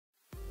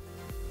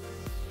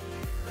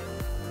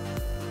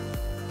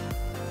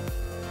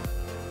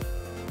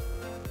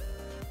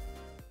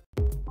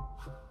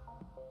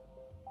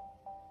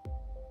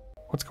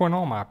What's going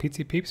on, my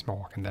PT peeps, my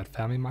Walking Dead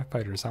family, my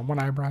fighters? I'm One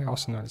Eyebrow,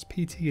 also known as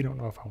PT. You don't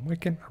know if I'm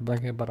winking or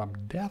blinking, but I'm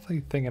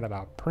definitely thinking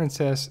about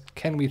Princess.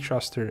 Can we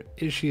trust her?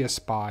 Is she a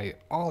spy?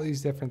 All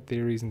these different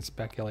theories and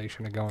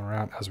speculation are going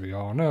around. As we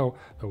all know,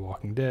 The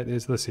Walking Dead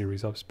is the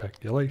series of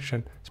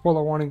speculation.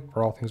 Spoiler warning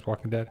for all things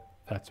Walking Dead,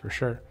 that's for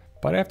sure.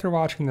 But after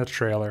watching the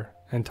trailer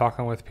and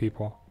talking with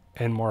people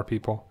and more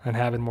people and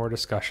having more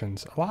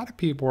discussions, a lot of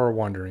people are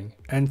wondering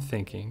and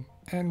thinking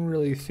and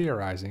really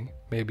theorizing,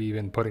 maybe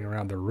even putting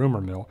around the rumor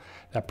mill,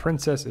 that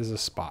Princess is a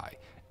spy.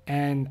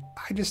 And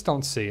I just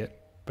don't see it.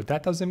 But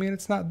that doesn't mean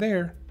it's not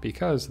there,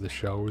 because the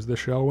show is the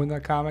show and the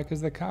comic is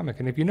the comic.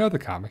 And if you know the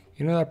comic,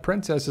 you know that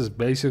Princess is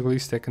basically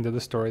sticking to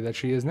the story that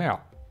she is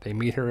now. They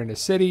meet her in a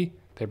city,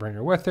 they bring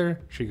her with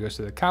her, she goes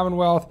to the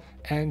Commonwealth,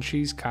 and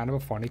she's kind of a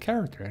funny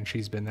character, and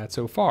she's been that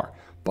so far.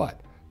 But,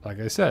 like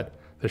I said,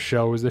 the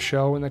show is the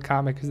show and the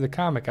comic is the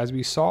comic. As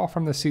we saw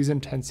from the Season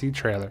 10C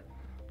trailer,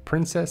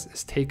 Princess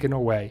is taken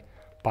away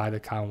by the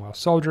Commonwealth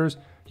soldiers.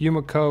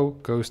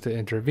 Yumiko goes to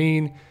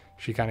intervene.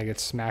 She kind of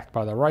gets smacked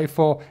by the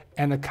rifle,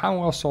 and the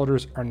Commonwealth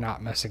soldiers are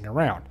not messing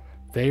around.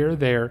 They are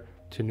there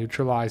to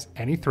neutralize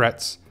any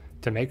threats,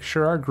 to make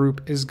sure our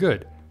group is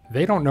good.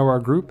 They don't know our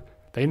group.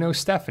 They know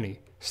Stephanie.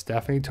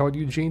 Stephanie told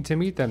Eugene to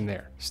meet them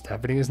there.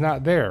 Stephanie is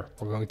not there.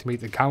 We're going to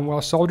meet the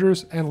Commonwealth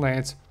soldiers and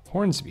Lance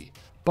Hornsby.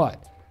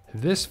 But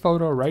this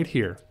photo right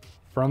here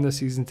from the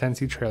Season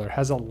 10C trailer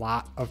has a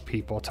lot of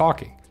people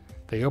talking.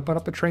 They open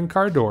up the train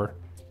car door,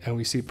 and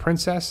we see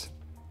Princess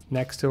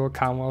next to a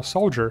Commonwealth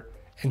soldier,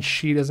 and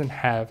she doesn't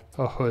have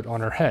a hood on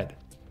her head.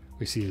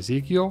 We see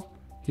Ezekiel,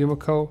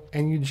 Yumiko,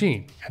 and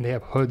Eugene, and they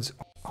have hoods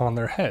on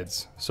their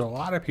heads. So a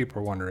lot of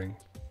people are wondering,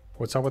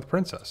 what's up with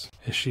Princess?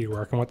 Is she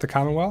working with the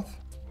Commonwealth?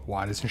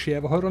 Why doesn't she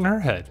have a hood on her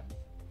head?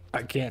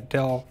 I can't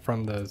tell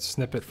from the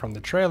snippet from the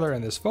trailer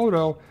and this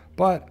photo,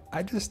 but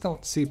I just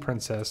don't see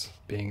Princess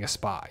being a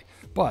spy.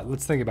 But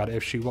let's think about it.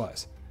 If she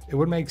was, it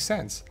would make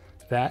sense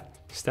that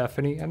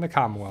Stephanie and the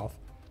Commonwealth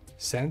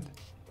sent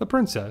the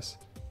Princess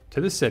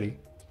to the city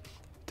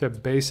to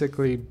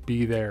basically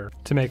be there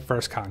to make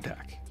first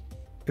contact.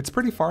 It's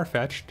pretty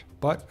far-fetched,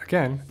 but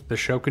again, the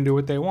show can do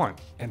what they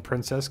want, and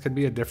Princess could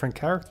be a different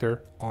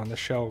character on the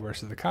show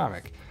versus the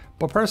comic.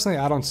 But personally,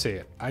 I don't see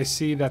it. I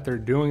see that they're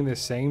doing the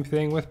same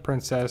thing with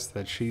Princess,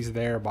 that she's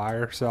there by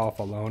herself,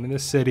 alone in the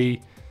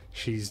city.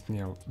 She's,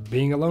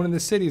 being alone in the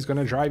city is going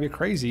to drive you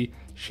crazy.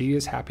 She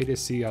is happy to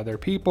see other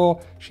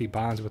people. She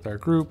bonds with our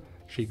group.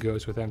 She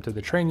goes with them to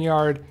the train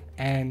yard,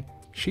 and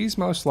she's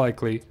most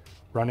likely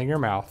running her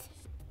mouth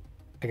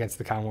against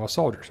the Commonwealth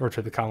soldiers, or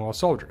to the Commonwealth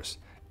soldiers.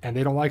 And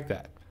they don't like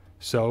that.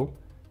 So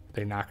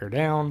they knock her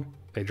down,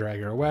 they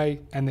drag her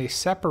away, and they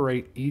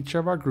separate each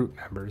of our group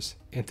members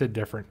into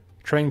different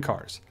train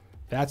cars.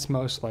 That's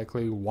most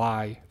likely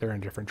why they're in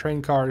different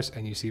train cars,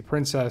 and you see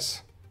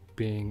Princess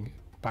being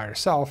by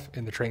herself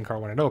in the train car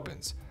when it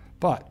opens.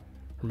 But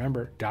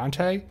remember,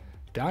 Dante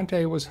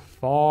was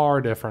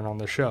far different on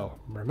the show.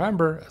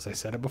 Remember, as I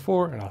said it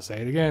before, and I'll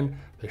say it again,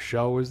 the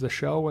show is the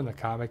show and the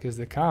comic is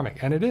the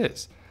comic, and it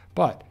is.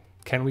 But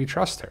can we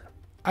trust her?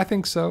 I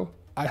think so.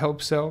 I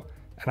hope so.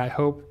 And I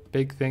hope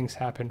big things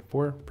happen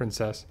for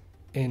Princess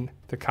in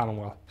the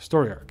Commonwealth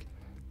story arc.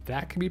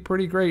 That could be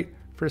pretty great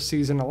for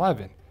season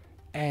 11.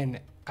 And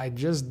I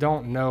just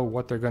don't know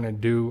what they're going to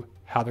do,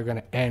 how they're going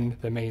to end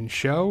the main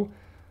show.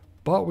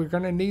 But we're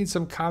going to need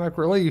some comic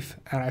relief,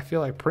 and I feel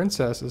like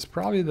Princess is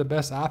probably the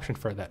best option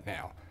for that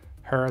now.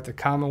 Her at the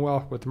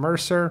Commonwealth with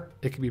Mercer,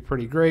 it could be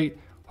pretty great.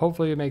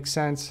 Hopefully it makes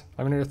sense.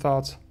 Let me know your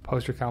thoughts.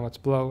 Post your comments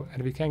below.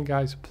 And if you can,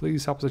 guys,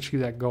 please help us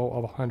achieve that goal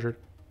of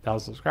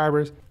 100,000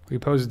 subscribers. We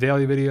post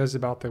daily videos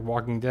about The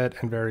Walking Dead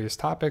and various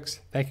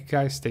topics. Thank you,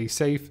 guys. Stay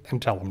safe,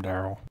 and tell them,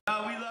 Daryl.